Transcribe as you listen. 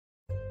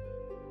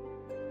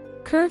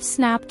Curve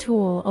Snap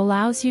tool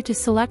allows you to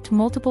select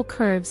multiple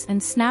curves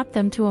and snap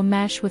them to a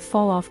mesh with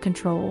fall-off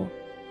control.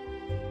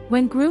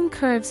 When groom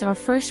curves are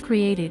first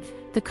created,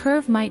 the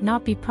curve might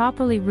not be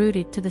properly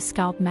routed to the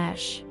scalp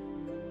mesh.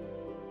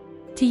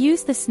 To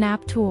use the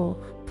snap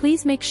tool,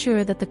 please make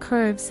sure that the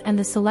curves and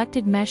the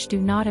selected mesh do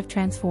not have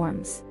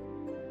transforms.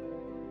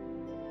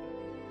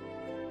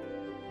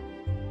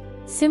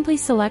 Simply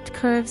select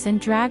curves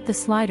and drag the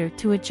slider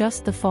to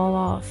adjust the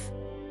fall-off.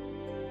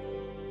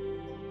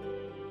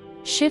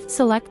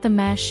 Shift-select the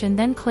mesh and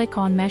then click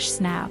on Mesh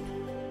Snap.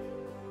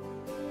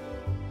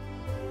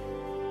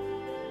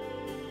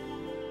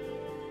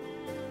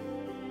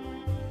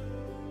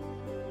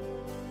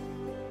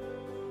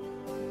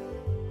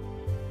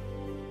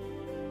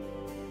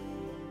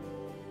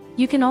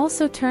 You can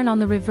also turn on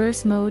the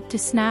reverse mode to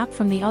snap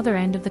from the other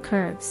end of the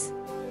curves.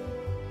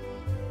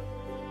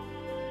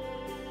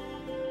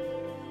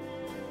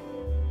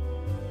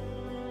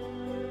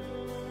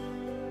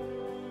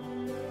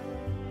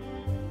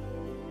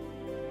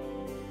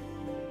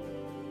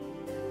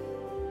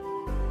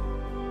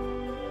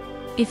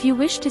 If you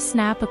wish to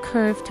snap a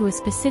curve to a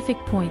specific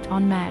point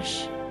on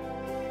mesh,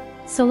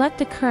 select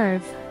a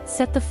curve,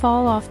 set the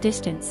fall-off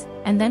distance,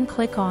 and then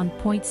click on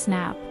Point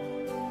Snap.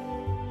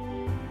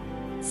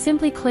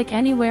 Simply click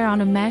anywhere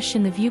on a mesh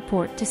in the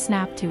viewport to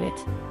snap to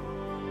it.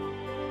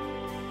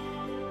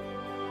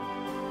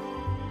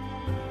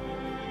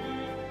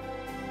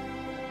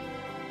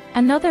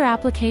 Another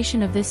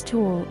application of this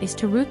tool is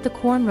to route the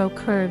cornrow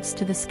curves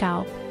to the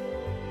scalp.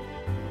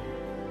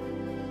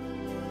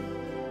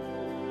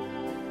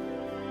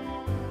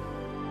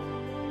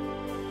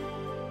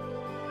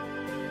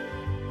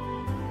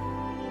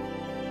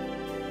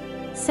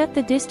 Set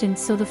the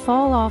distance so the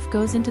fall-off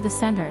goes into the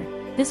center.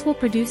 This will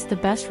produce the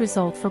best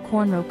result for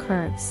cornrow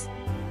curves.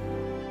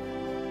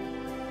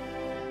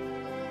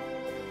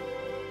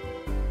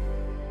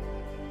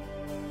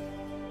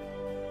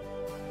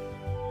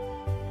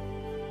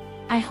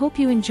 I hope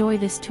you enjoy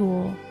this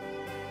tool.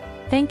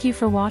 Thank you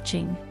for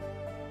watching.